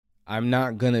I'm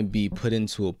not going to be put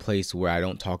into a place where I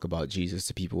don't talk about Jesus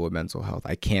to people with mental health.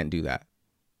 I can't do that.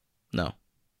 No.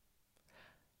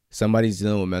 Somebody's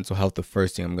dealing with mental health, the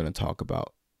first thing I'm going to talk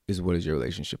about is what is your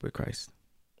relationship with Christ.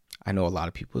 I know a lot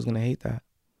of people is going to hate that.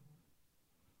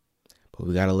 But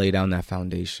we got to lay down that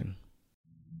foundation.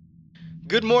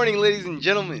 Good morning, ladies and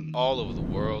gentlemen, all over the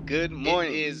world. Good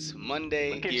morning. It is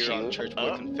Monday here on Church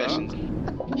Boy Confessions.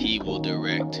 He will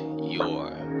direct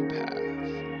your path.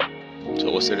 So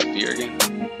what's there to fear again?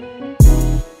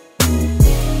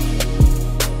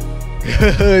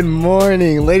 Good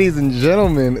morning, ladies and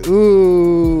gentlemen.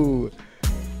 Ooh,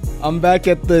 I'm back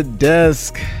at the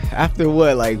desk after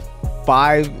what, like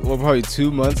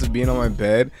 2 months of being on my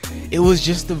bed. It was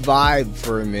just the vibe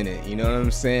for a minute, you know what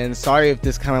I'm saying? Sorry if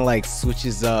this kind of like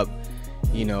switches up,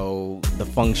 you know, the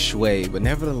feng shui, but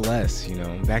nevertheless, you know,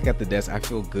 I'm back at the desk. I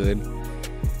feel good.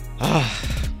 I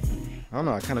don't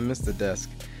know, I kind of missed the desk.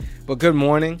 But good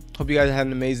morning. Hope you guys had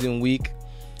an amazing week.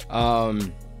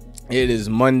 It is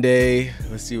Monday.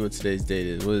 Let's see what today's date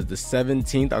is. What is the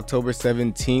 17th, October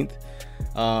 17th?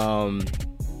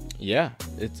 Yeah,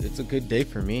 it's a good day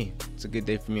for me. It's a good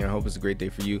day for me. I hope it's a great day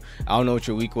for you. I don't know what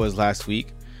your week was last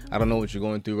week. I don't know what you're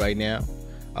going through right now.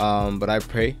 But I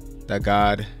pray that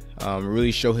God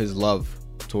really show his love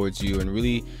towards you and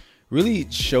really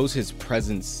shows his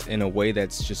presence in a way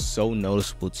that's just so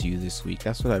noticeable to you this week.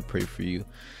 That's what I pray for you.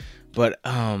 But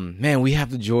man, we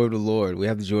have the joy of the Lord. We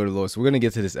have the joy of the Lord. So we're going to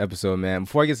get to this episode, man.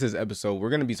 Before I get to this episode, we're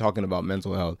going to be talking about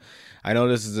mental health. I know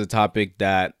this is a topic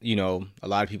that, you know, a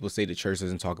lot of people say the church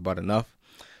doesn't talk about enough.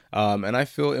 And I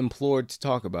feel implored to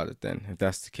talk about it then, if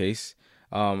that's the case.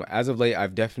 As of late,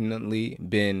 I've definitely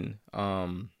been,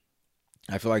 I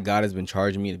feel like God has been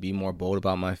charging me to be more bold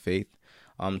about my faith,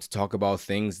 to talk about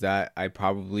things that I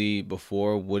probably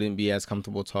before wouldn't be as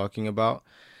comfortable talking about.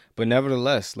 But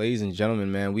nevertheless, ladies and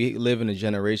gentlemen, man, we live in a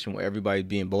generation where everybody's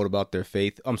being bold about their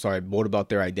faith. Bold about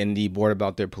their identity, bold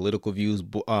about their political views,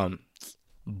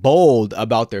 bold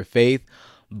about their faith,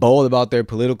 bold about their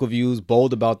political views,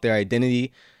 bold about their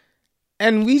identity.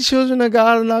 And we children of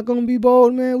God are not going to be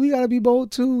bold, man. We got to be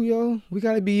bold too, yo. We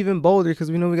got to be even bolder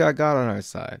because we know we got God on our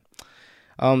side.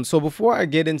 So before I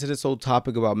get into this whole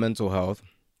topic about mental health,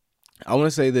 I want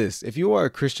to say this. If you are a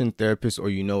Christian therapist or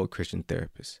you know a Christian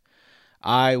therapist,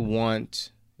 I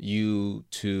want to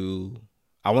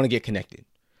get connected.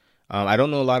 I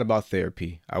don't know a lot about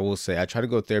therapy. I will say I tried to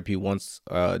go to therapy once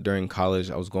during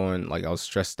college. I was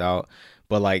stressed out,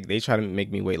 but like they tried to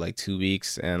make me wait like 2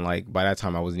 weeks. And like by that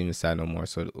time I wasn't even sad no more.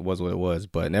 So it was what it was.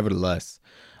 But nevertheless,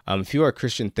 if you are a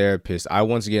Christian therapist, I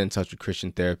want to get in touch with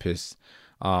Christian therapists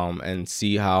and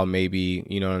see how maybe,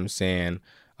 you know what I'm saying,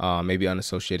 maybe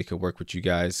Unassociated could work with you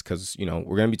guys because, you know,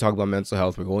 we're going to be talking about mental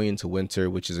health. We're going into winter,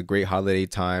 which is a great holiday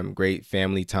time, great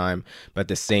family time. But at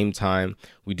the same time,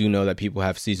 we do know that people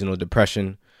have seasonal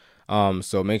depression.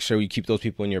 So make sure you keep those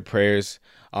people in your prayers.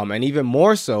 And even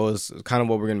more so is kind of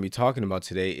what we're going to be talking about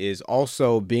today is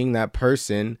also being that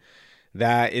person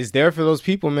that is there for those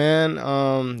people, man.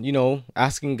 You know,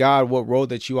 asking God what role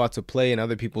that you ought to play in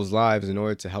other people's lives in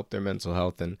order to help their mental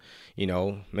health and, you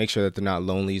know, make sure that they're not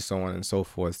lonely, so on and so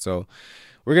forth. So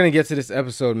we're going to get to this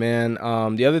episode, man.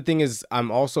 The other thing is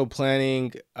I'm also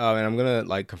planning, and I'm going to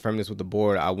like confirm this with the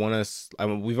board.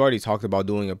 We've already talked about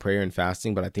doing a prayer and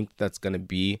fasting, but I think that's going to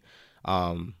be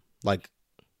like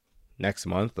next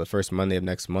month, the first Monday of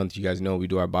next month. You guys know we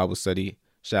do our Bible study.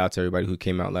 Shout out to everybody who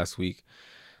came out last week.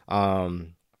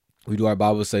 We do our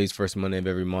Bible studies first Monday of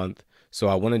every month. So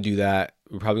I want to do that.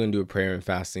 We're probably going to do a prayer and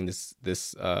fasting this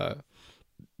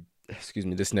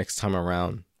next time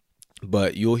around.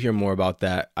 But you'll hear more about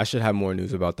that. I should have more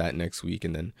news about that next week,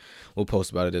 and then we'll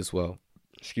post about it as well.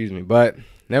 But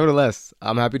nevertheless,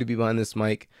 I'm happy to be behind this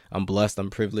mic. I'm blessed. I'm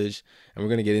privileged. And we're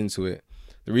going to get into it.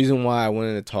 The reason why I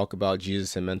wanted to talk about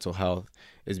Jesus and mental health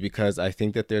is because I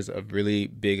think that there's a really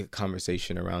big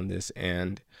conversation around this.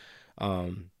 And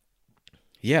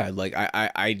yeah, like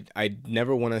I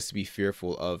never want us to be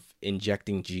fearful of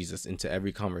injecting Jesus into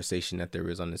every conversation that there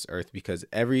is on this earth, because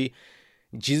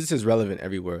Jesus is relevant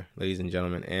everywhere, ladies and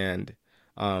gentlemen. And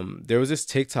there was this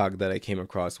TikTok that I came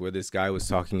across where this guy was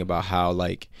talking about how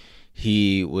like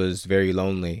he was very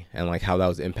lonely and like how that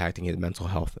was impacting his mental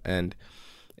health. And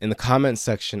in the comment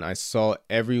section, I saw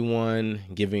everyone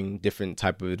giving different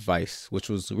type of advice, which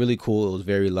was really cool. It was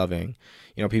very loving.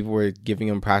 You know, people were giving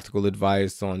him practical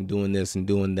advice on doing this and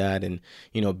doing that, and,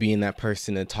 you know, being that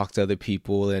person to talk to other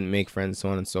people and make friends, so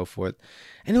on and so forth.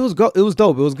 And it was dope. It was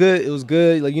good. It was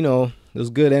good. Like, you know, it was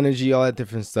good energy, all that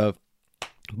different stuff.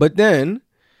 But then,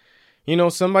 you know,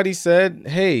 somebody said,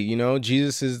 hey, you know,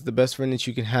 Jesus is the best friend that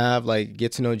you can have. Like,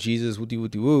 get to know Jesus, whoopty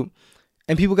whoopty whoop.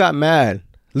 And people got mad.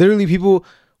 Literally, people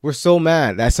were so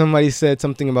mad that somebody said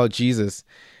something about Jesus.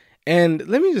 And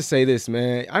let me just say this,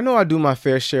 man. I know I do my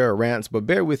fair share of rants, but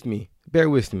bear with me. Bear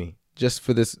with me just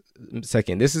for this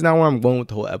second. This is not where I'm going with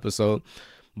the whole episode,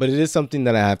 but it is something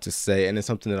that I have to say, and it's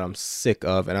something that I'm sick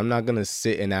of, and I'm not going to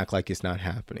sit and act like it's not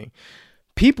happening.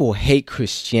 People hate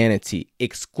Christianity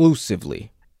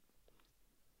exclusively.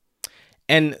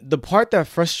 And the part that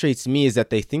frustrates me is that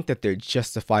they think that they're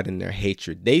justified in their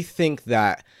hatred. They think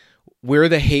that we're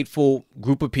the hateful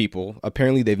group of people.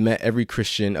 Apparently, they've met every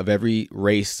Christian of every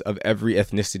race, of every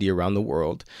ethnicity around the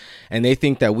world. And they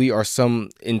think that we are some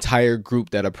entire group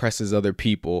that oppresses other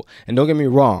people. And don't get me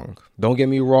wrong. Don't get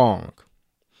me wrong.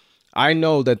 I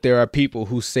know that there are people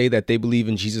who say that they believe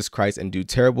in Jesus Christ and do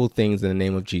terrible things in the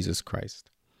name of Jesus Christ.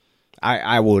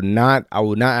 I will not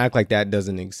act like that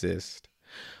doesn't exist.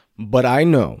 But I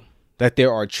know that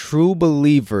there are true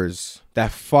believers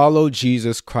that follow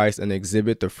Jesus Christ and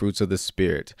exhibit the fruits of the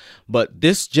Spirit. But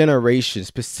this generation,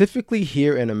 specifically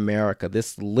here in America,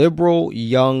 this liberal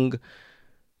young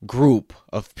group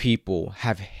of people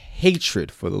have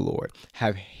hatred for the Lord,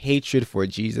 have hatred for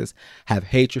Jesus, have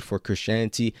hatred for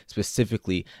Christianity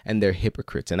specifically, and they're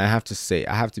hypocrites. And I have to say,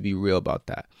 I have to be real about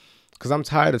that because I'm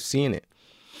tired of seeing it.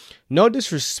 No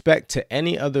disrespect to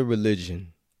any other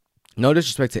religion. No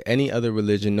disrespect to any other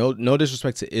religion, no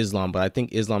disrespect to Islam, but I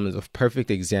think Islam is a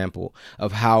perfect example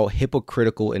of how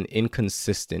hypocritical and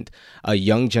inconsistent a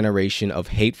young generation of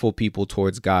hateful people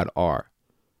towards God are.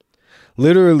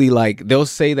 Literally, like, they'll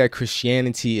say that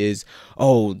Christianity is,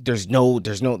 oh, there's no,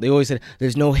 they always said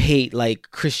there's no hate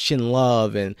like Christian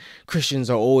love, and Christians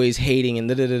are always hating and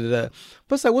da-da-da-da.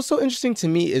 But it's like, what's so interesting to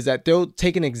me is that they'll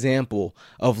take an example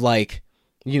of, like,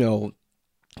 you know,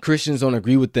 Christians don't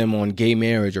agree with them on gay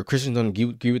marriage, or Christians don't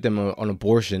agree with them on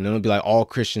abortion. And it'll be like all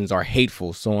Christians are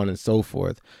hateful, so on and so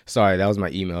forth. Sorry, that was my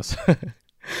emails.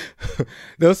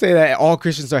 They'll say that all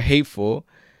Christians are hateful.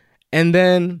 And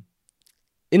then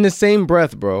in the same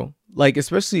breath, bro, like,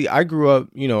 especially I grew up,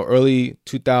 you know, early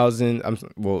 2000.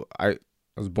 I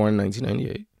was born in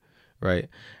 1998. Right.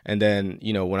 And then,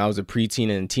 you know, when I was a preteen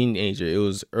and teenager, it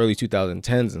was early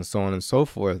 2010s and so on and so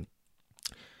forth.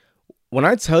 When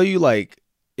I tell you, like,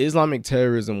 Islamic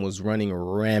terrorism was running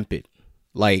rampant.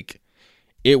 Like,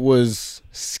 it was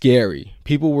scary.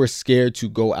 People were scared to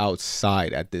go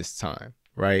outside at this time,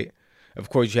 right? Of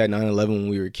course, you had 9/11 when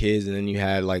we were kids, and then you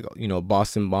had, like, you know,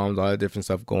 Boston bombs, all that different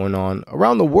stuff going on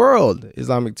around the world.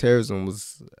 Islamic terrorism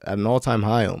was at an all-time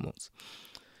high almost.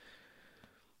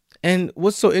 And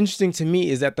what's so interesting to me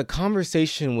is that the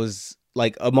conversation was,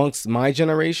 like, amongst my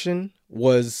generation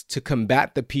was to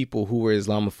combat the people who were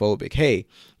Islamophobic. Hey,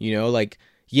 you know, like,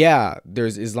 yeah,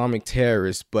 there's Islamic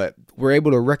terrorists, but we're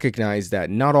able to recognize that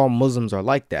not all Muslims are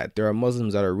like that. There are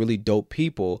Muslims that are really dope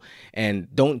people, and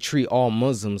don't treat all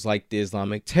Muslims like the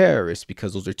Islamic terrorists,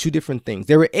 because those are two different things.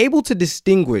 They were able to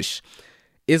distinguish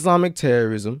Islamic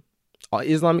terrorism,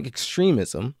 Islamic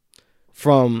extremism,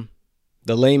 from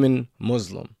the layman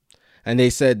Muslim. And they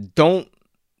said, don't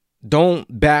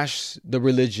bash the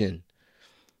religion.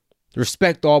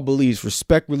 Respect all beliefs,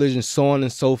 respect religion, so on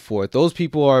and so forth. Those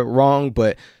people are wrong,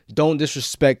 but don't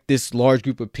disrespect this large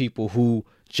group of people who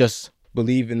just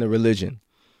believe in the religion.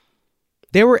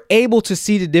 They were able to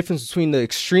see the difference between the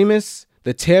extremists,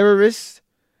 the terrorists,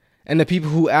 and the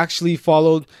people who actually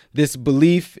followed this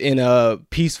belief in a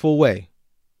peaceful way.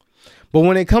 But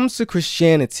when it comes to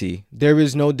Christianity, there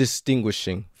is no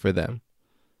distinguishing for them.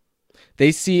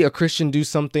 They see a Christian do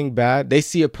something bad. They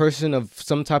see a person of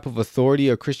some type of authority,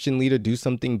 a Christian leader, do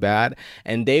something bad,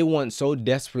 and they want so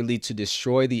desperately to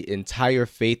destroy the entire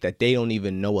faith that they don't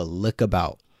even know a lick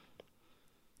about.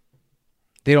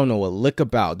 They don't know a lick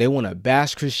about. They want to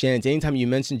bash Christianity. Anytime you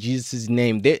mention Jesus'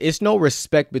 name, it's no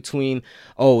respect between,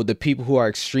 oh, the people who are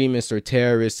extremists or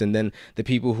terrorists, and then the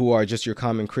people who are just your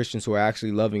common Christians who are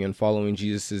actually loving and following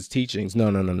Jesus' teachings. No.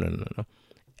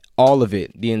 All of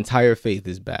it, the entire faith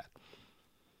is bad.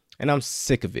 And I'm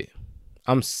sick of it.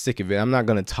 I'm not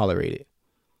going to tolerate it.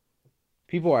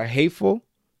 People are hateful,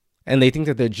 and they think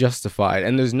that they're justified.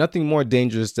 And there's nothing more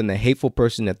dangerous than a hateful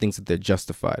person that thinks that they're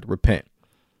justified. Repent.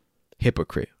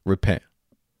 Hypocrite. Repent.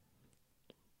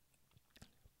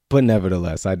 But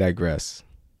nevertheless, I digress.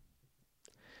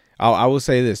 I will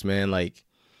say this, man. Like,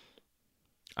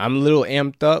 I'm a little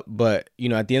amped up, but, you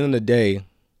know, at the end of the day,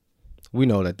 we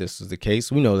know that this is the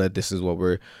case. We know that this is what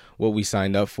we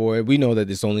signed up for. We know that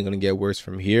it's only going to get worse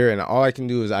from here. And all I can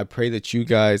do is I pray that you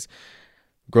guys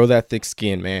grow that thick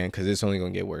skin, man, because it's only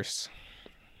going to get worse.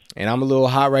 And I'm a little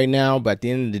hot right now, but at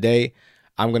the end of the day,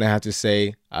 I'm going to have to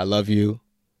say I love you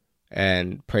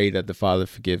and pray that the Father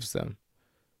forgives them.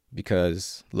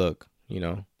 Because, look, you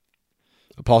know,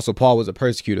 Apostle Paul was a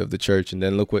persecutor of the church, and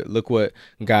then look what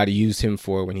God used him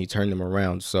for when he turned them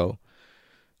around. So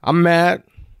I'm mad,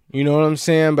 you know what I'm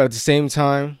saying? But at the same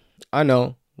time, I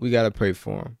know we got to pray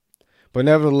for him. But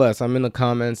nevertheless, I'm in the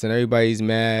comments and everybody's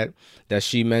mad that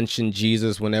she mentioned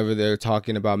Jesus whenever they're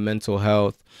talking about mental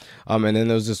health. And then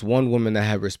there was this one woman that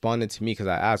had responded to me because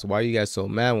I asked, why are you guys so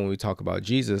mad when we talk about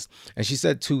Jesus? And she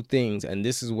said two things. And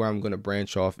this is where I'm going to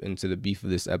branch off into the beef of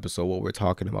this episode, what we're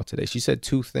talking about today. She said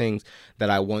two things that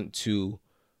I want to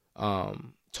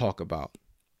talk about.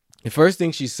 The first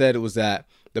thing she said was that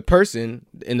the person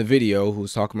in the video who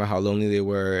was talking about how lonely they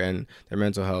were and their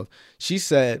mental health, she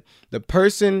said the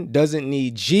person doesn't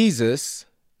need Jesus,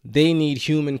 they need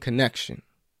human connection.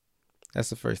 That's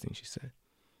the first thing she said.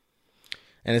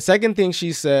 And the second thing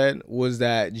she said was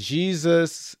that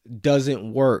Jesus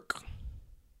doesn't work.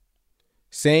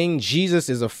 Saying Jesus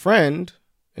is a friend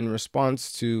in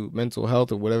response to mental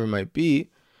health or whatever it might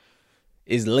be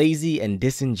is lazy and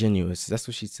disingenuous. That's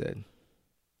what she said.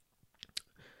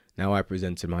 Now I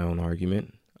presented my own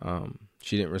argument.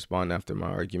 She didn't respond after my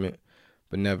argument,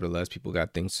 but nevertheless, people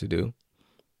got things to do.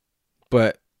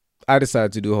 But I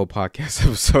decided to do a whole podcast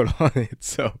episode on it.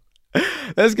 So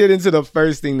let's get into the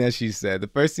first thing that she said. The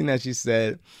first thing that she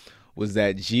said was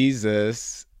that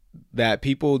that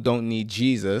people don't need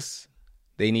Jesus.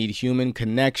 They need human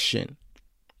connection.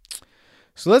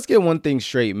 So let's get one thing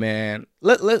straight, man.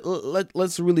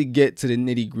 Let's really get to the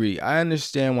nitty-gritty. I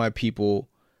understand why people,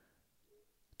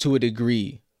 to a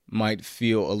degree, might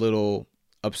feel a little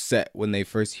upset when they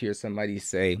first hear somebody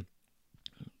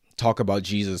talk about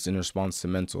Jesus in response to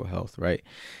mental health, right?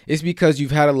 It's because you've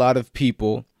had a lot of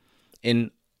people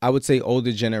in, I would say,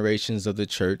 older generations of the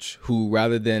church who,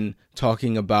 rather than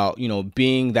talking about,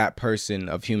 being that person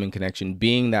of human connection,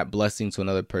 being that blessing to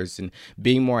another person,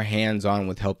 being more hands-on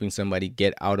with helping somebody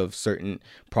get out of certain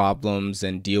problems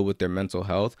and deal with their mental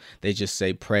health, they just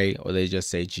say pray, or they just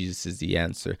say Jesus is the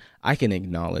answer. I can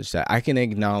acknowledge that. I can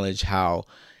acknowledge how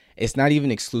it's not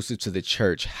even exclusive to the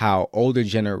church, how older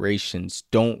generations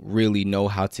don't really know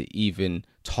how to even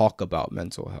talk about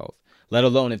mental health, let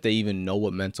alone if they even know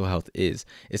what mental health is.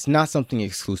 It's not something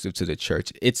exclusive to the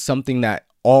church. It's something that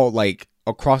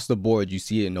across the board, you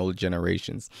see it in older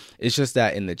generations. It's just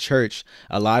that in the church,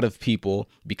 a lot of people,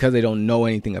 because they don't know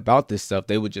anything about this stuff,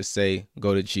 they would just say,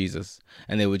 go to Jesus.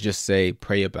 And they would just say,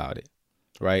 pray about it,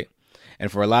 right?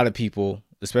 And for a lot of people,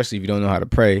 especially if you don't know how to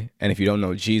pray, and if you don't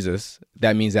know Jesus,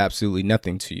 that means absolutely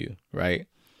nothing to you, right?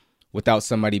 Without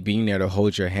somebody being there to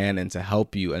hold your hand and to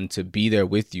help you and to be there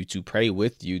with you, to pray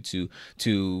with you,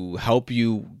 to help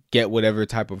you get whatever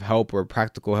type of help or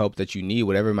practical help that you need,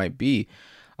 whatever it might be,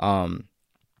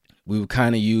 we would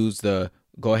kind of use the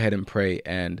go ahead and pray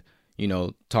and,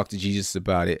 talk to Jesus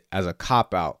about it as a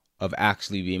cop-out of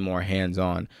actually being more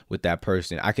hands-on with that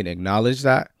person. I can acknowledge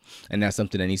that, and that's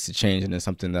something that needs to change, and it's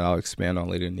something that I'll expand on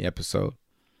later in the episode.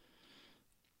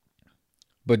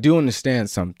 But do understand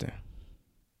something.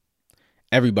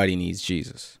 Everybody needs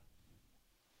Jesus.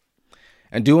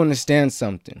 And do understand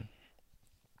something.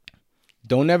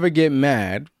 Don't ever get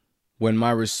mad when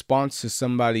my response to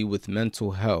somebody with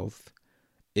mental health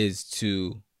is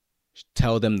to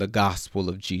tell them the gospel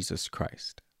of Jesus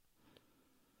Christ.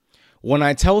 When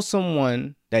I tell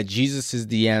someone that Jesus is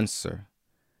the answer,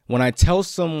 when I tell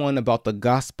someone about the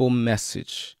gospel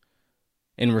message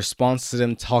in response to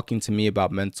them talking to me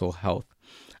about mental health,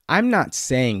 I'm not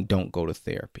saying don't go to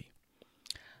therapy.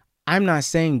 I'm not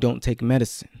saying don't take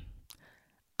medicine.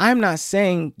 I'm not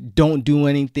saying don't do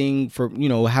anything for,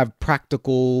 have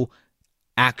practical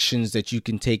actions that you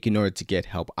can take in order to get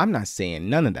help. I'm not saying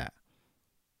none of that.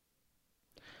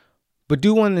 But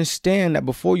do understand that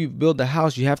before you build a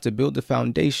house, you have to build the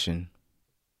foundation.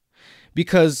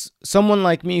 Because someone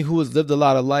like me who has lived a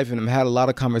lot of life and have had a lot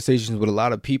of conversations with a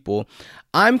lot of people,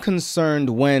 I'm concerned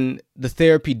when the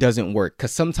therapy doesn't work,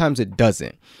 because sometimes it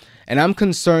doesn't. And I'm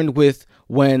concerned with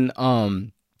when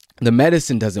the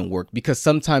medicine doesn't work, because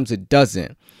sometimes it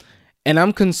doesn't. And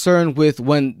I'm concerned with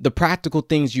when the practical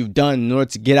things you've done in order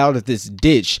to get out of this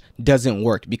ditch doesn't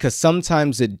work, because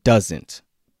sometimes it doesn't.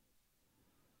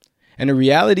 And the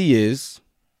reality is,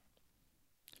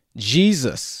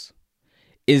 Jesus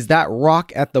is that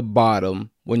rock at the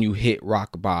bottom when you hit rock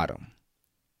bottom.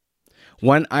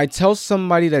 When I tell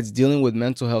somebody that's dealing with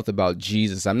mental health about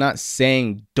Jesus, I'm not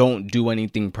saying don't do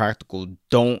anything practical.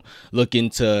 Don't look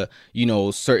into,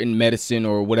 certain medicine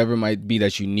or whatever it might be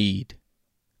that you need.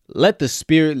 Let the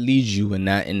Spirit lead you in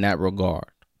that regard.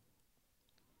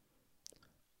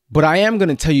 But I am going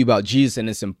to tell you about Jesus, and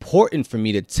it's important for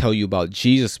me to tell you about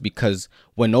Jesus, because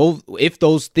if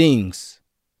those things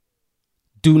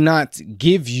do not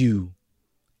give you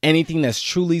anything that's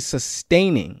truly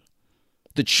sustaining,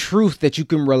 the truth that you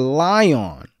can rely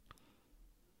on.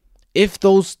 If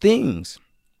those things,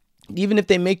 even if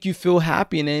they make you feel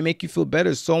happy and they make you feel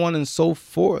better, so on and so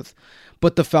forth.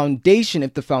 But the foundation,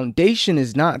 if the foundation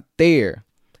is not there,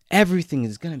 everything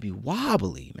is going to be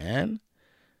wobbly, man.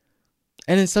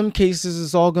 And in some cases,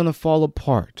 it's all going to fall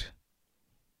apart.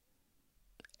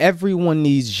 Everyone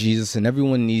needs Jesus, and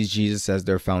everyone needs Jesus as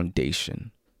their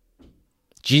foundation.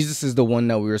 Jesus is the one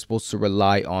that we are supposed to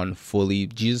rely on fully.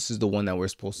 Jesus is the one that we're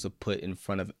supposed to put in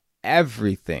front of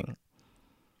everything.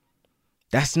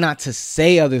 That's not to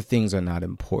say other things are not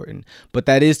important, but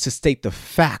that is to state the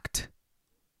fact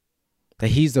that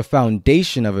he's the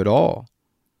foundation of it all.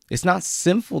 It's not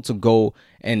sinful to go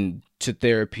and to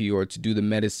therapy or to do the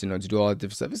medicine or to do all that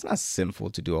different stuff. It's not sinful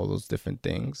to do all those different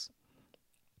things.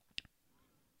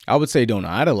 I would say don't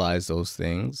idolize those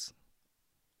things.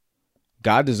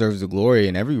 God deserves the glory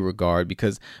in every regard,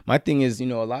 because my thing is, a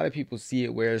lot of people see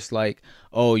it where it's like,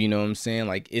 oh, you know what I'm saying?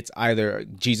 Like, it's either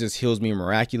Jesus heals me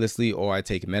miraculously or I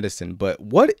take medicine. But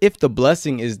what if the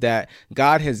blessing is that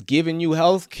God has given you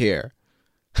health care?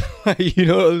 You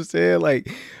know what I'm saying? Like,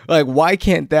 why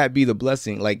can't that be the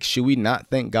blessing? Like, should we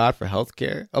not thank God for health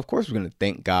care? Of course, we're going to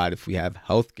thank God if we have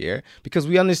health care, because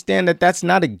we understand that that's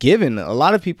not a given. A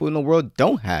lot of people in the world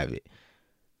don't have it.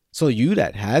 So you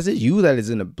that has it, you that is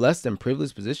in a blessed and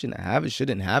privileged position to have it,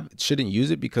 shouldn't use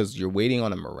it because you're waiting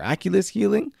on a miraculous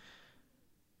healing?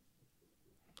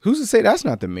 Who's to say that's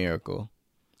not the miracle?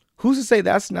 Who's to say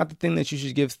that's not the thing that you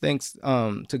should give thanks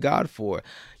to God for?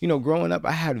 Growing up,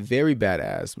 I had very bad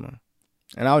asthma.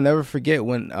 And I'll never forget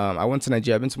when I went to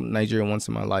Nigeria. I've been to Nigeria once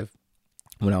in my life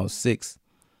when I was 6.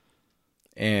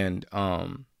 And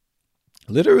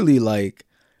literally, like,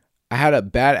 I had a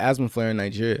bad asthma flare in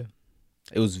Nigeria.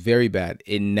 It was very bad.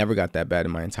 It never got that bad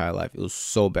in my entire life. It was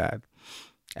so bad.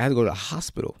 I had to go to the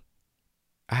hospital.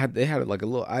 They had like a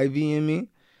little IV in me,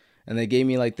 and they gave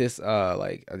me like this,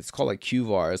 it's called like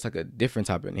Qvar. It's like a different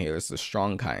type of inhaler. It's a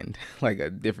strong kind, like a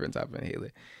different type of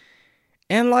inhaler.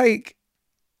 And like,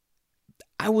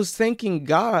 I was thanking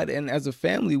God, and as a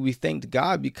family, we thanked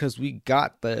God because we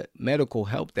got the medical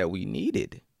help that we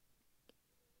needed.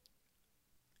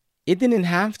 It didn't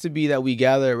have to be that we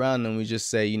gather around and we just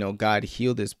say, God,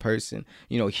 heal this person,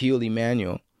 heal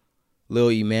Emmanuel, little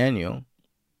Emmanuel.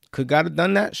 Could God have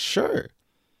done that? Sure.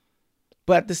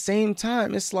 But at the same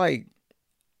time, it's like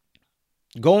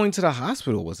going to the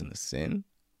hospital wasn't a sin.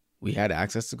 We had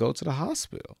access to go to the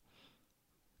hospital.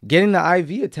 Getting the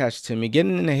IV attached to me,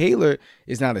 getting an inhaler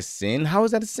is not a sin. How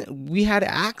is that a sin? We had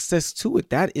access to it.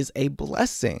 That is a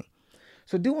blessing.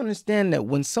 So do understand that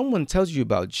when someone tells you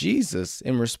about Jesus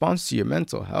in response to your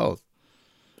mental health,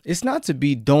 it's not to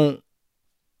be don't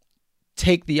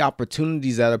take the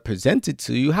opportunities that are presented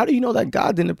to you. How do you know that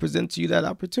God didn't present to you that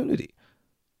opportunity?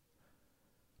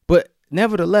 But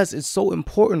nevertheless, it's so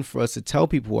important for us to tell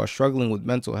people who are struggling with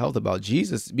mental health about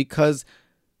Jesus, because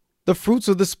the fruits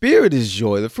of the Spirit is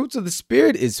joy. The fruits of the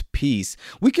Spirit is peace.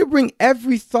 We can bring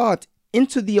every thought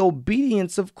into the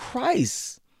obedience of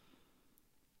Christ.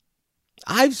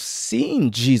 I've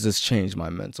seen Jesus change my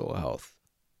mental health.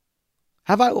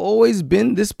 Have I always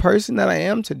been this person that I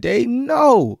am today?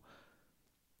 No.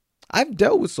 I've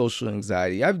dealt with social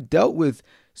anxiety. I've dealt with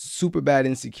super bad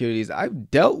insecurities.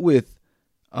 I've dealt with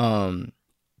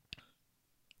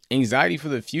anxiety for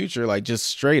the future, like just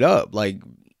straight up, like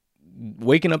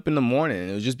waking up in the morning,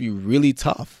 and it would just be really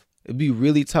tough. It'd be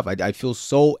really tough. I feel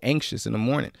so anxious in the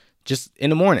morning, just in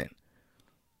the morning.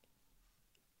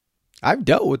 I've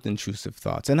dealt with intrusive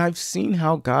thoughts, and I've seen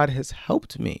how God has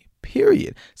helped me,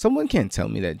 period. Someone can't tell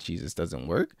me that Jesus doesn't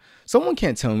work. Someone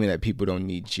can't tell me that people don't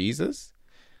need Jesus.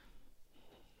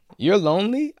 You're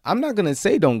lonely? I'm not going to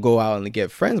say don't go out and get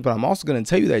friends, but I'm also going to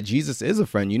tell you that Jesus is a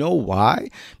friend. You know why?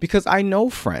 Because I know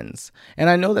friends, and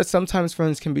I know that sometimes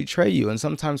friends can betray you, and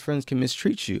sometimes friends can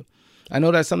mistreat you. I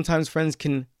know that sometimes friends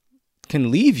can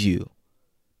leave you.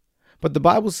 But the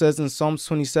Bible says in Psalms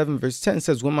 27 verse 10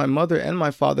 says, when my mother and my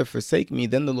father forsake me,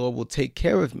 then the Lord will take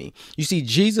care of me. You see,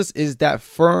 Jesus is that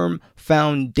firm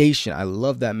foundation. I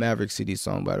love that Maverick City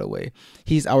song, by the way.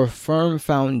 He's our firm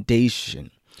foundation.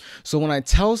 So when I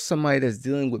tell somebody that's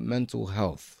dealing with mental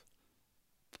health,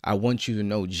 I want you to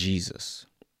know Jesus.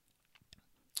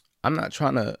 I'm not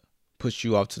trying to push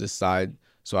you off to the side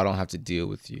so I don't have to deal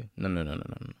with you. No.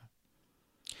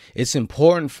 It's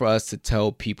important for us to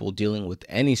tell people dealing with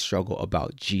any struggle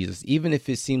about Jesus, even if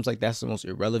it seems like that's the most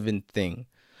irrelevant thing.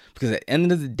 Because at the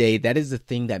end of the day, that is the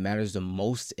thing that matters the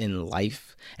most in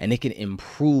life, and it can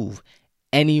improve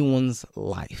anyone's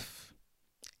life.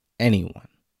 Anyone.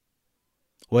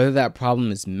 Whether that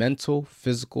problem is mental,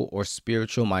 physical, or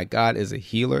spiritual, my God is a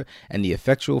healer, and the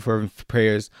effectual fervent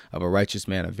prayers of a righteous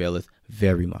man availeth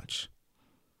very much.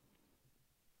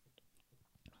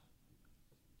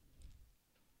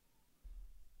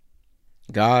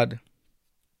 God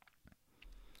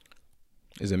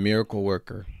is a miracle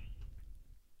worker.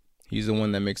 He's the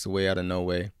one that makes a way out of no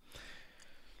way.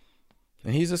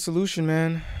 And he's a solution,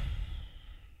 man.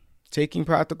 Taking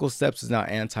practical steps is not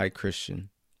anti-Christian.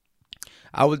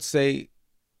 I would say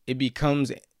it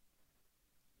becomes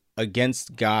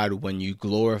against God when you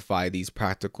glorify these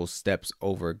practical steps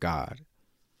over God.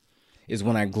 Is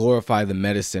when I glorify the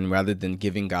medicine rather than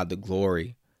giving God the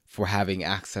glory for having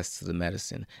access to the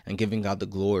medicine and giving God the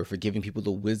glory for giving people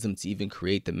the wisdom to even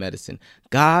create the medicine.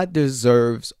 God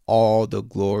deserves all the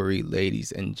glory,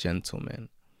 ladies and gentlemen.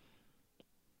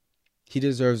 He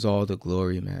deserves all the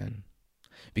glory, man.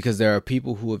 Because there are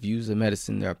people who have used the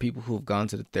medicine. There are people who have gone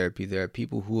to the therapy. There are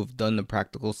people who have done the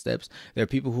practical steps. There are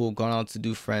people who have gone out to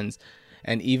do friends.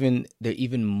 And they're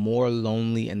even more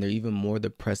lonely and they're even more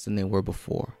depressed than they were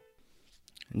before.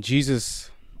 And Jesus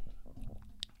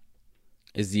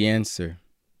is the answer.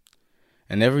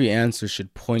 And every answer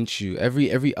should point you,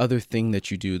 every other thing that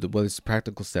you do, whether it's the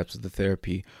practical steps of the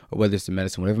therapy or whether it's the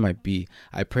medicine, whatever it might be,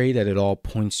 I pray that it all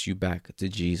points you back to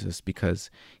Jesus,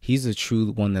 because he's the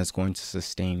true one that's going to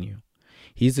sustain you.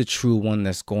 He's the true one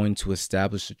that's going to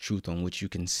establish the truth on which you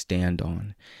can stand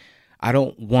on. I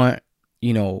don't want,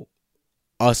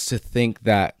 us to think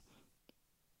that,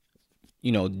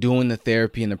 doing the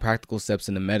therapy and the practical steps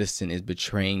and the medicine is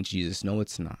betraying Jesus. No,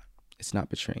 it's not. It's not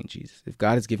betraying Jesus. If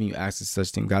God has given you access to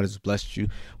such things, God has blessed you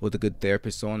with a good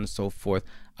therapist, so on and so forth,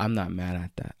 I'm not mad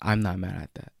at that. I'm not mad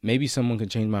at that. Maybe someone can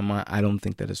change my mind. I don't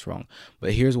think that it's wrong.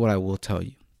 But here's what I will tell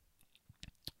you,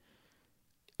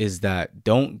 is that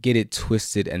don't get it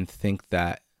twisted and think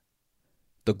that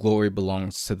the glory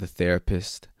belongs to the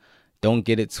therapist. Don't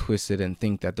get it twisted and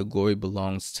think that the glory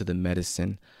belongs to the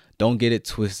medicine. Don't get it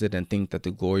twisted and think that the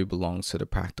glory belongs to the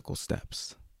practical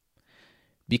steps.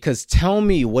 Because tell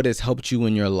me what has helped you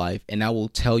in your life, and I will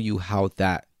tell you how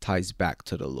that ties back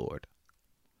to the Lord.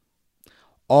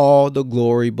 All the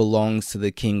glory belongs to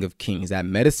the King of Kings. That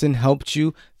medicine helped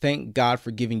you. Thank God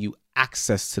for giving you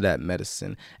access to that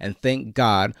medicine. And thank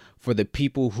God for the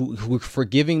people who for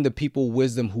giving the people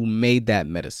wisdom who made that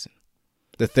medicine.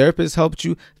 The therapist helped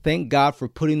you. Thank God for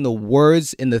putting the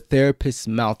words in the therapist's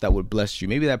mouth that would bless you.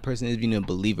 Maybe that person isn't even a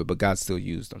believer, but God still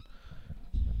used them.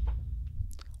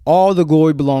 All the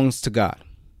glory belongs to God,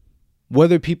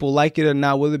 whether people like it or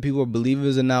not, whether people are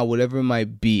believers or not, whatever it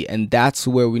might be. And that's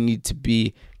where we need to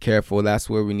be careful. That's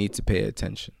where we need to pay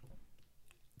attention.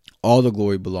 All the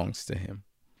glory belongs to him.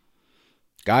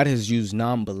 God has used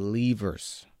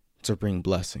non-believers to bring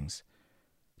blessings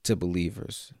to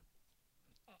believers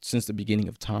since the beginning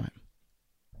of time.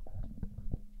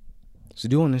 So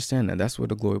do understand that that's where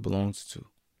the glory belongs to.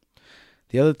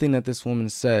 The other thing that this woman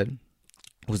said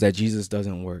was that Jesus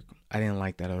doesn't work. I didn't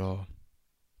like that at all.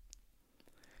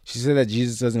 She said that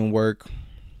Jesus doesn't work.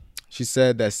 She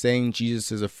said that saying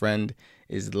Jesus is a friend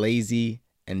is lazy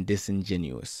and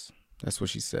disingenuous. That's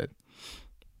what she said.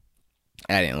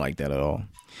 I didn't like that at all.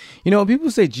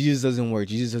 People say Jesus doesn't work.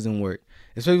 Jesus doesn't work.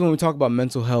 Especially when we talk about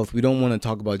mental health, we don't want to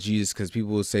talk about Jesus because people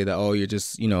will say that, oh, you're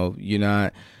just, you're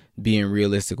not being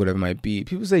realistic, whatever it might be.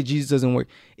 People say Jesus doesn't work.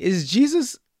 Is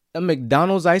Jesus a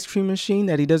McDonald's ice cream machine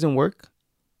that he doesn't work?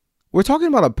 We're talking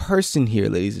about a person here,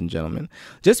 ladies and gentlemen.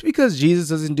 Just because Jesus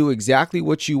doesn't do exactly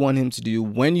what you want him to do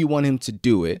when you want him to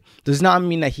do it does not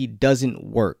mean that he doesn't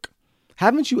work.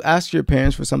 Haven't you asked your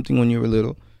parents for something when you were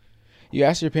little? You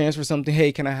asked your parents for something.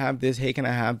 Hey, can I have this? Hey, can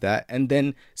I have that? And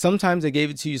then sometimes they gave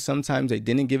it to you. Sometimes they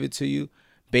didn't give it to you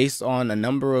based on a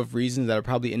number of reasons that are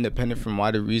probably independent from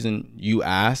why the reason you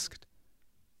asked.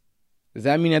 Does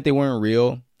that mean that they weren't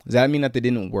real? Does that mean that they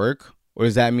didn't work? Or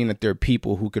does that mean that there are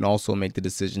people who can also make the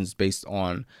decisions based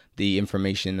on the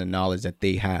information and knowledge that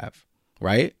they have,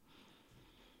 right?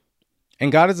 And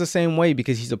God is the same way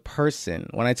because he's a person.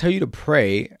 When I tell you to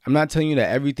pray, I'm not telling you that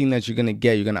everything that you're going to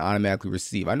get, you're going to automatically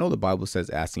receive. I know the Bible says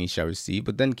asking you shall receive,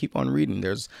 but then keep on reading.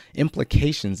 There's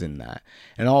implications in that.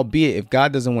 And albeit if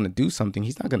God doesn't want to do something,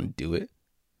 he's not going to do it.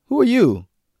 Who are you?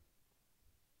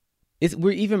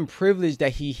 We're even privileged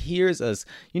that he hears us.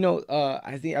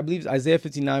 I believe Isaiah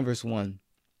 59 verse 1.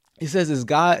 It says, is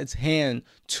God's hand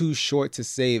too short to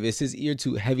save? Is his ear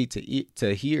too heavy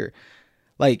to hear?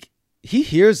 Like, he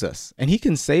hears us and he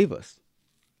can save us.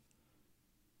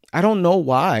 I don't know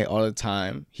why all the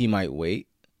time he might wait.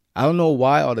 I don't know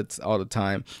why all the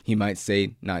time he might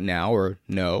say not now or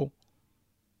no.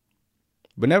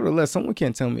 But nevertheless, someone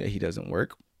can't tell me that he doesn't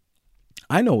work.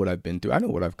 I know what I've been through. I know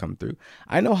what I've come through.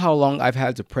 I know how long I've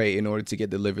had to pray in order to get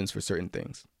deliverance for certain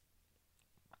things.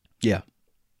 Yeah.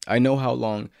 I know how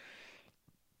long,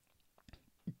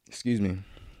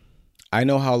 I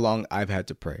know how long I've had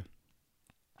to pray.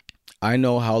 I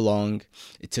know how long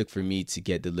it took for me to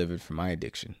get delivered from my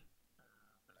addiction.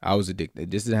 I was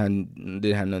addicted. This didn't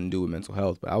have nothing to do with mental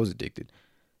health, but I was addicted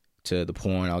to the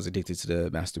porn. I was addicted to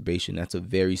the masturbation. That's a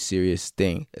very serious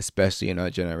thing, especially in our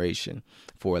generation.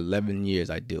 For 11 years,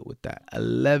 I dealt with that.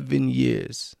 11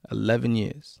 years. 11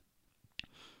 years.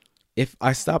 If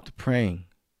I stopped praying,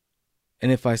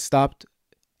 and if I stopped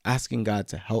asking God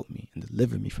to help me and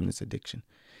deliver me from this addiction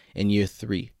in year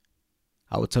 3,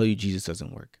 I will tell you Jesus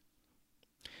doesn't work.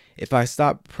 If I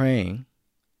stopped praying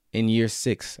in year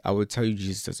 6, I would tell you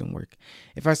Jesus doesn't work.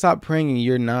 If I stopped praying in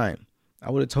year 9, I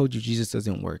would have told you Jesus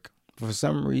doesn't work. For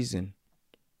some reason,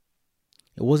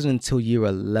 it wasn't until year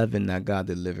 11 that God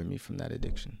delivered me from that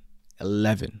addiction.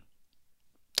 11.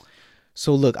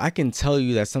 So look, I can tell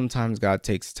you that sometimes God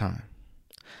takes time.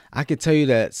 I can tell you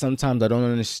that sometimes I don't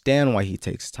understand why he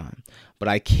takes time. But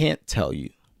I can't tell you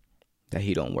that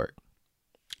he don't work,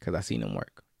 because I've seen him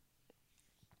work.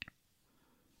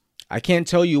 I can't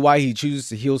tell you why he chooses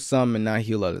to heal some and not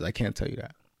heal others. I can't tell you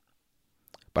that.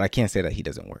 But I can't say that he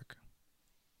doesn't work.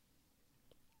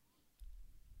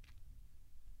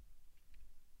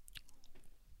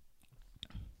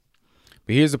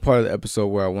 But here's the part of the episode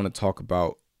where I want to talk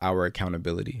about our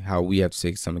accountability, how we have to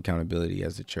take some accountability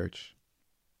as a church.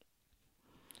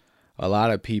 A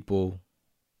lot of people,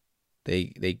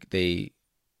 they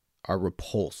are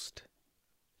repulsed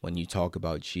when you talk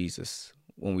about Jesus,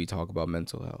 when we talk about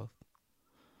mental health.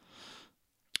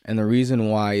 And the reason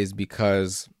why is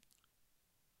because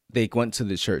they went to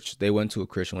the church, they went to a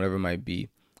Christian, whatever it might be,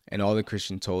 and all the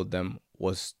Christian told them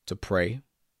was to pray.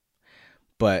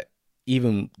 But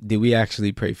even, did we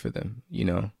actually pray for them? You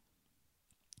know,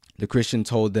 the Christian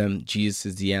told them Jesus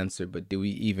is the answer, but did we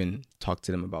even talk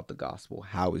to them about the gospel?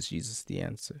 How is Jesus the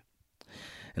answer?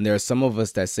 And there are some of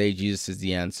us that say Jesus is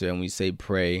the answer, and we say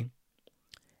pray,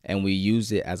 and we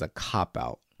use it as a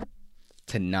cop-out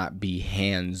to not be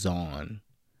hands-on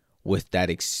with that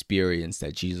experience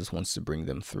that Jesus wants to bring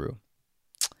them through.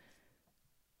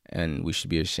 And we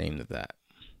should be ashamed of that.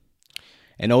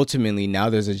 And ultimately, now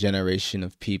there's a generation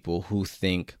of people who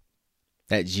think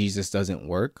that Jesus doesn't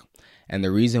work. And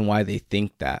the reason why they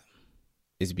think that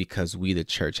is because we, the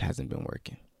church, hasn't been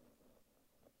working.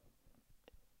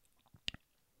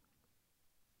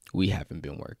 We haven't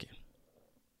been working.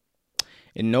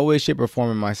 In no way, shape, or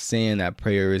form am I saying that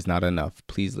prayer is not enough.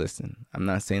 Please listen. I'm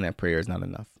not saying that prayer is not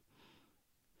enough.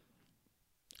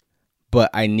 But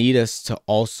I need us to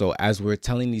also, as we're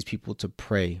telling these people to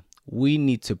pray, we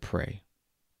need to pray.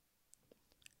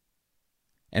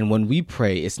 And when we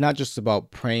pray, it's not just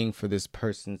about praying for this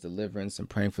person's deliverance and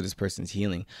praying for this person's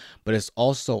healing, but it's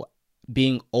also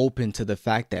being open to the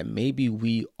fact that maybe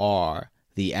we are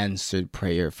the answered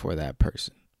prayer for that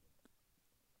person,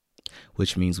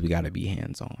 which means we got to be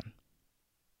hands-on.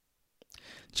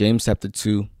 James chapter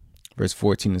 2, verse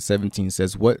 14 and 17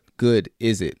 says, "What good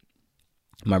is it,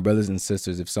 my brothers and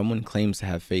sisters, if someone claims to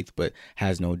have faith but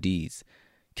has no deeds?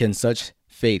 Can such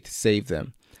faith save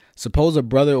them? Suppose a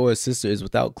brother or a sister is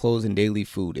without clothes and daily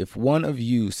food. If one of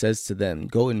you says to them,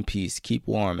 'Go in peace, keep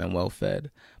warm and well fed,'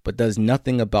 but does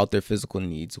nothing about their physical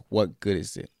needs, what good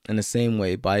is it? In the same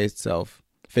way,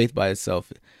 faith by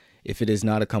itself, if it is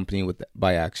not accompanied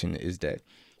by action, is dead."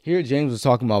 Here, James was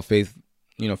talking about faith.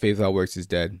 You know, faith without works is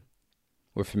dead.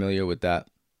 We're familiar with that.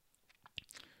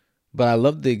 But I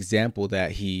love the example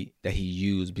that he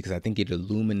used, because I think it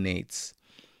illuminates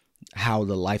how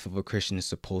the life of a Christian is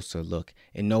supposed to look.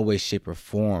 In no way, shape, or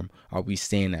form are we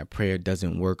saying that prayer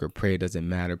doesn't work or prayer doesn't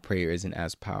matter, prayer isn't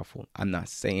as powerful. I'm not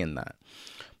saying that.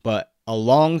 But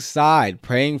alongside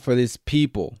praying for this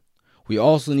people, we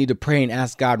also need to pray and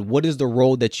ask God, what is the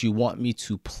role that you want me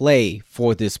to play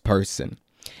for this person?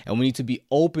 And we need to be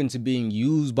open to being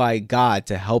used by God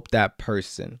to help that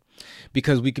person.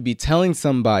 Because we could be telling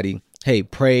somebody, hey,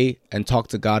 pray and talk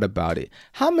to God about it.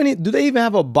 How many, do they even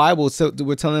have a Bible? So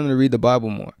we're telling them to read the Bible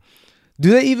more.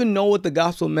 Do they even know what the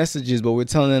gospel message is, but we're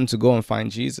telling them to go and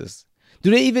find Jesus?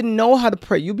 Do they even know how to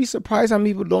pray? You'll be surprised how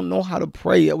many people don't know how to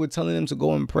pray, yet we're telling them to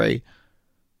go and pray.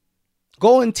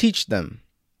 Go and teach them.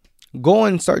 Go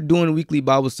and start doing weekly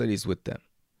Bible studies with them.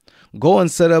 Go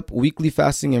and set up weekly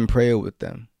fasting and prayer with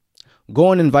them.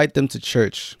 Go and invite them to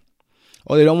church.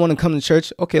 Oh, they don't want to come to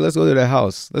church? Okay, let's go to their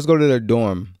house. Let's go to their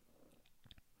dorm.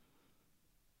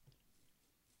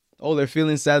 Oh, they're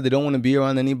feeling sad. They don't want to be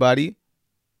around anybody.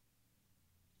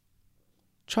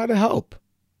 Try to help.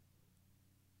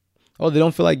 Oh, they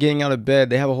don't feel like getting out of bed.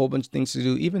 They have a whole bunch of things to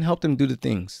do. Even help them do the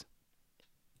things.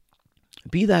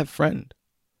 Be that friend.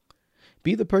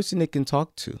 Be the person they can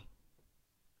talk to.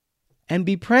 And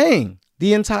be praying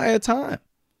the entire time.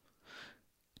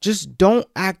 Just don't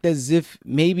act as if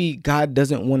maybe God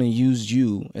doesn't want to use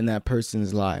you in that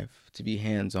person's life to be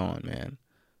hands-on, man.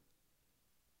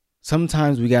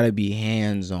 Sometimes we got to be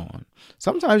hands-on.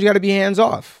 Sometimes you got to be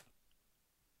hands-off.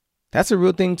 That's a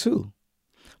real thing too.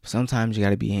 Sometimes you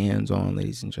got to be hands-on,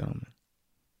 ladies and gentlemen.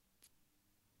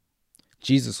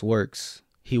 Jesus works.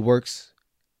 He works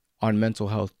on mental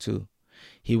health too.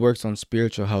 He works on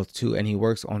spiritual health too. And he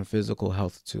works on physical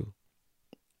health too.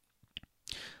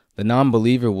 The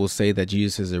non-believer will say that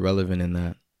Jesus is irrelevant in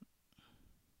that.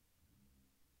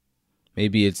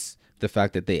 Maybe it's the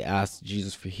fact that they asked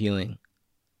Jesus for healing.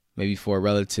 Maybe for a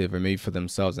relative or maybe for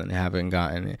themselves and haven't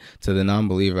gotten it. To the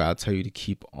non-believer, I'll tell you to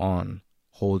keep on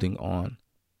holding on.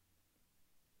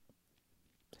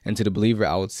 And to the believer,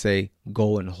 I would say,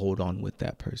 go and hold on with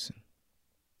that person.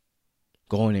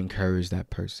 Go and encourage that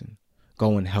person.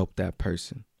 Go and help that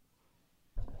person.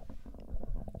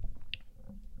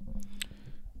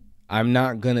 I'm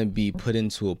not going to be put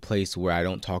into a place where I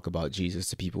don't talk about Jesus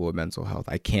to people with mental health.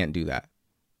 I can't do that.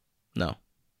 No.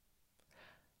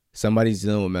 Somebody's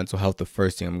dealing with mental health, the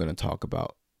first thing I'm going to talk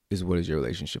about is what is your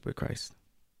relationship with Christ.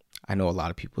 I know a lot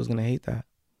of people is going to hate that.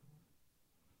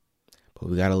 But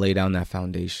we got to lay down that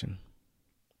foundation.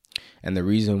 And the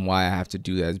reason why I have to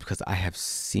do that is because I have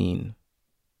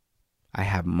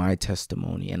my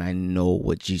testimony and I know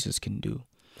what Jesus can do.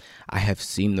 I have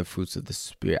seen the fruits of the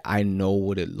Spirit. I know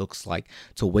what it looks like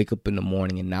to wake up in the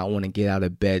morning and not want to get out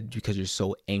of bed because you're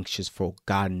so anxious for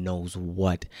God knows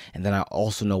what. And then I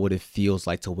also know what it feels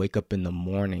like to wake up in the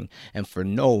morning and for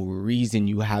no reason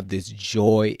you have this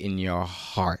joy in your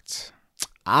heart.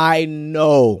 I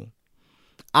know.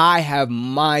 I have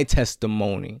my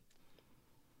testimony.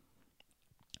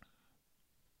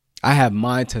 I have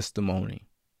my testimony.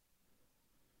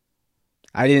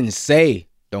 I didn't say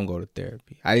don't go to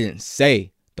therapy. I didn't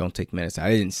say don't take medicine.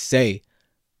 I didn't say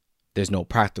there's no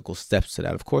practical steps to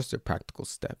that. Of course there are practical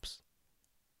steps.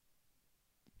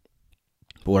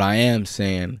 But what I am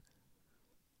saying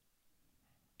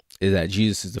is that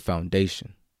Jesus is the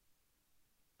foundation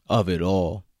of it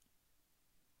all.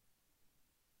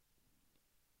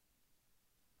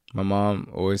 My mom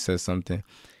always says something,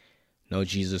 no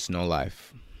Jesus, no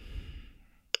life.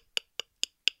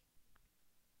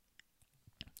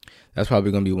 That's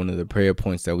probably going to be one of the prayer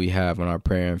points that we have on our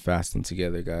prayer and fasting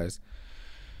together, guys.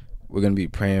 We're going to be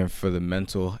praying for the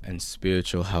mental and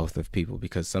spiritual health of people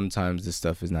because sometimes this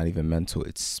stuff is not even mental,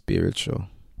 it's spiritual.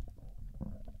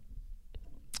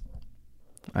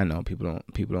 I know people don't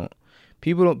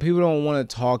want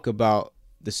to talk about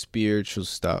the spiritual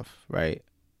stuff, right?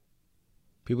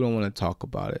 People don't want to talk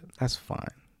about it. That's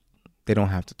fine. They don't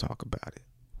have to talk about it.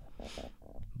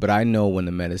 But I know when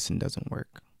the medicine doesn't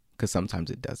work because sometimes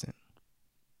it doesn't.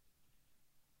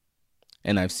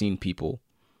 And I've seen people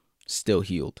still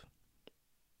healed.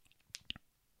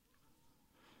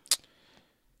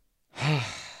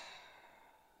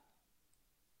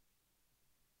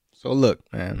 So look,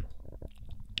 man.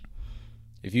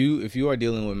 If you are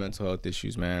dealing with mental health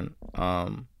issues, man, I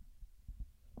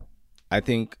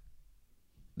think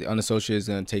the Unassociated is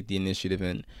going to take the initiative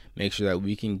and make sure that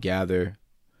we can gather.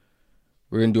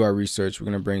 We're going to do our research. We're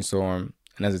going to brainstorm.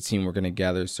 And as a team, we're going to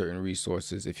gather certain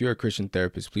resources. If you're a Christian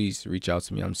therapist, please reach out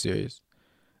to me. I'm serious.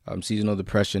 Seasonal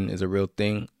depression is a real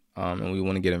thing, and we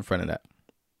want to get in front of that.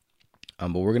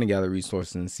 But we're going to gather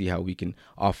resources and see how we can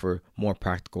offer more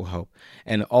practical help.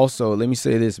 And also, let me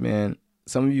say this, man.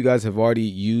 Some of you guys have already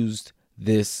used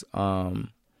this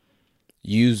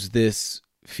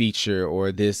feature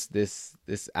or this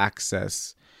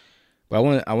access.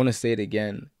 But I want to say it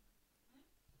again.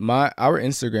 Our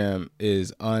Instagram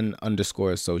is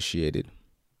 _associated.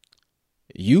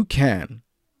 You can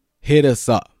hit us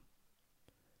up.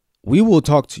 We will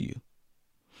talk to you.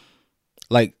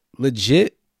 Like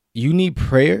legit, you need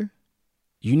prayer,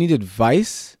 you need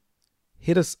advice,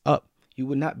 hit us up. You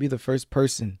would not be the first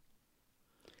person.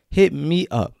 Hit me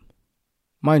up.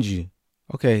 Mind you,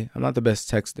 okay, I'm not the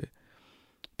best texter,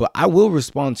 but I will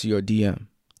respond to your DM.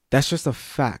 That's just a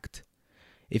fact.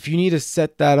 If you need to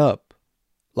set that up,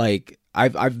 like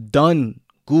I've done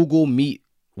Google Meet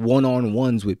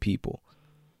one-on-ones with people.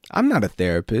 I'm not a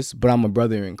therapist, but I'm a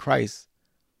brother in Christ.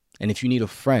 And if you need a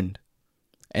friend,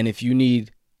 and if you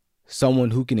need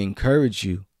someone who can encourage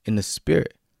you in the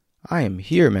spirit, I am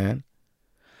here, man.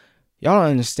 Y'all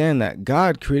don't understand that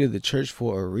God created the church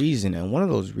for a reason. And one of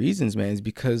those reasons, man, is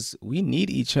because we need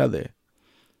each other.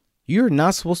 You're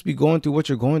not supposed to be going through what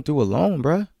you're going through alone,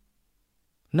 bruh.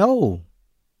 No.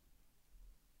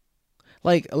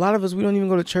 Like, a lot of us, we don't even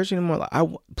go to church anymore. Like,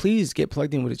 please get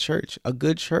plugged in with a church, a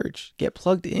good church. Get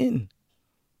plugged in.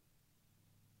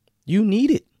 You need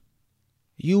it.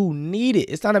 You need it.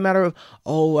 It's not a matter of,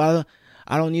 oh,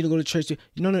 I don't need to go to church.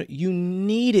 No, you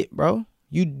need it, bro.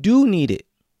 You do need it.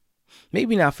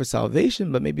 Maybe not for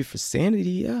salvation, but maybe for sanity.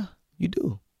 Yeah, you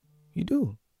do. You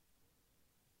do.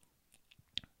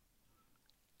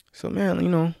 So,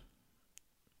 man,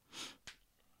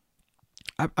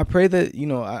 I pray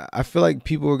that, I feel like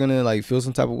people are going to like feel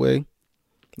some type of way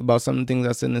about some of the things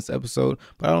I said in this episode,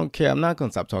 but I don't care. I'm not going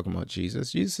to stop talking about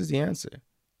Jesus. Jesus is the answer.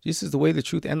 Jesus is the way, the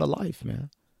truth, and the life, man.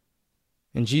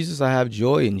 In Jesus, I have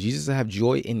joy. In Jesus, I have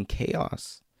joy in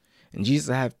chaos. In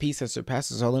Jesus, I have peace that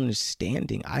surpasses all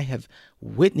understanding. I have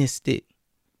witnessed it.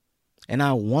 And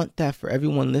I want that for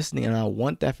everyone listening. And I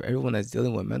want that for everyone that's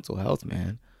dealing with mental health,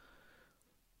 man.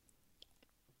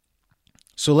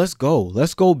 So let's go.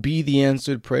 Let's go be the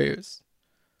answered prayers.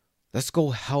 Let's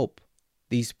go help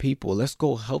these people. Let's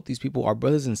go help these people, our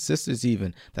brothers and sisters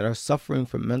even, that are suffering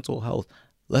from mental health.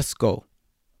 Let's go.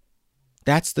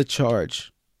 That's the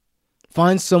charge.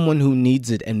 Find someone who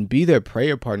needs it and be their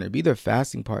prayer partner, be their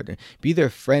fasting partner, be their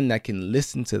friend that can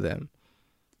listen to them.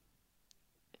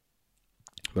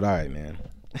 But all right, man.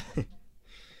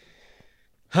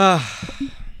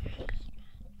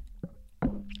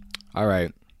 All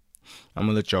right. I'm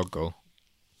going to let y'all go.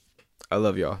 I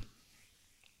love y'all.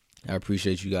 I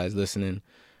appreciate you guys listening.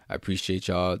 I appreciate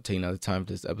y'all taking out the time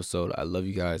for this episode. I love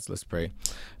you guys. Let's pray.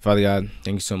 Father God,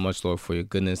 thank you so much, Lord, for your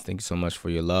goodness. Thank you so much for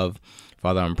your love.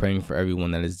 Father, I'm praying for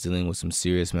everyone that is dealing with some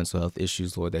serious mental health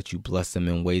issues, Lord, that you bless them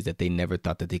in ways that they never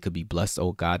thought that they could be blessed,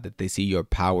 oh God, that they see your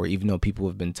power, even though people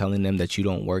have been telling them that you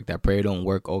don't work, that prayer don't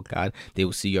work, oh God, they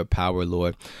will see your power,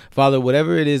 Lord. Father,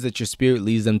 whatever it is that your spirit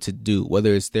leads them to do,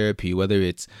 whether it's therapy, whether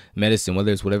it's medicine,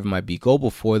 whether it's whatever it might be, go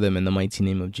before them in the mighty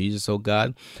name of Jesus, oh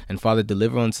God. And Father,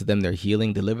 deliver unto them their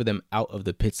healing, deliver them out of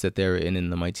the pits that they're in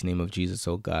the mighty name of Jesus,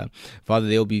 oh God. Father,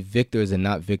 they will be victors and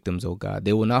not victims, oh God.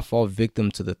 They will not fall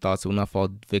victim to the thoughts, they will not fall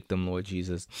victim, Lord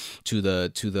Jesus, to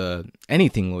the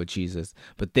anything, Lord Jesus.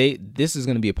 But this is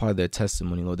going to be a part of their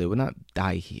testimony, Lord. They will not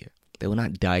die here. They will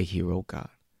not die here, oh God.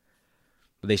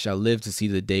 But they shall live to see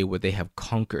the day where they have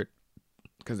conquered,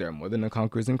 because they are more than the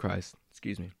conquerors in Christ.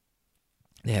 Excuse me.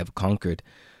 They have conquered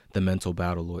the mental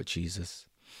battle, Lord Jesus.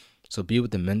 So be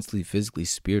with them mentally, physically,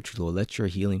 spiritually, Lord. Let your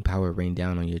healing power rain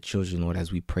down on your children, Lord,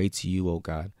 as we pray to you, oh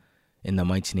God. In the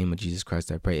mighty name of Jesus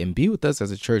Christ, I pray. And be with us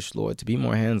as a church, Lord, to be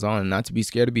more hands-on and not to be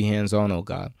scared to be hands-on, oh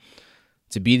God.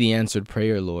 To be the answered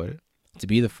prayer, Lord. To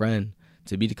be the friend.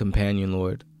 To be the companion,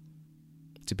 Lord.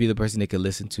 To be the person they can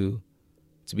listen to.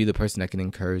 To be the person that can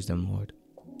encourage them, Lord.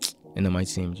 In the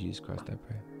mighty name of Jesus Christ, I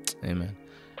pray. Amen.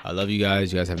 I love you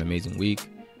guys. You guys have an amazing week.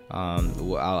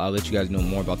 I'll let you guys know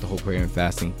more about the whole prayer and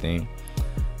fasting thing.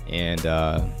 And,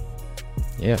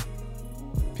 yeah.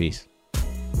 Peace.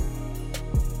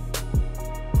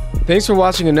 Thanks for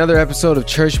watching another episode of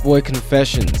Church Boy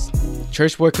Confessions.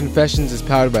 Church Boy Confessions is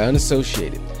powered by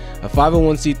Unassociated, a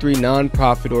 501c3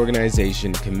 nonprofit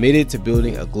organization committed to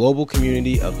building a global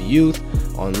community of youth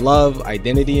on love,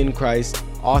 identity in Christ,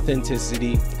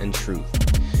 authenticity, and truth.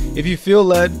 If you feel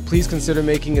led, please consider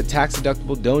making a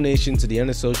tax-deductible donation to the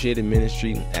Unassociated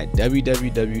Ministry at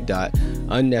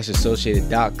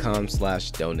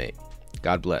www.un-associated.com/donate.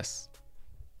 God bless.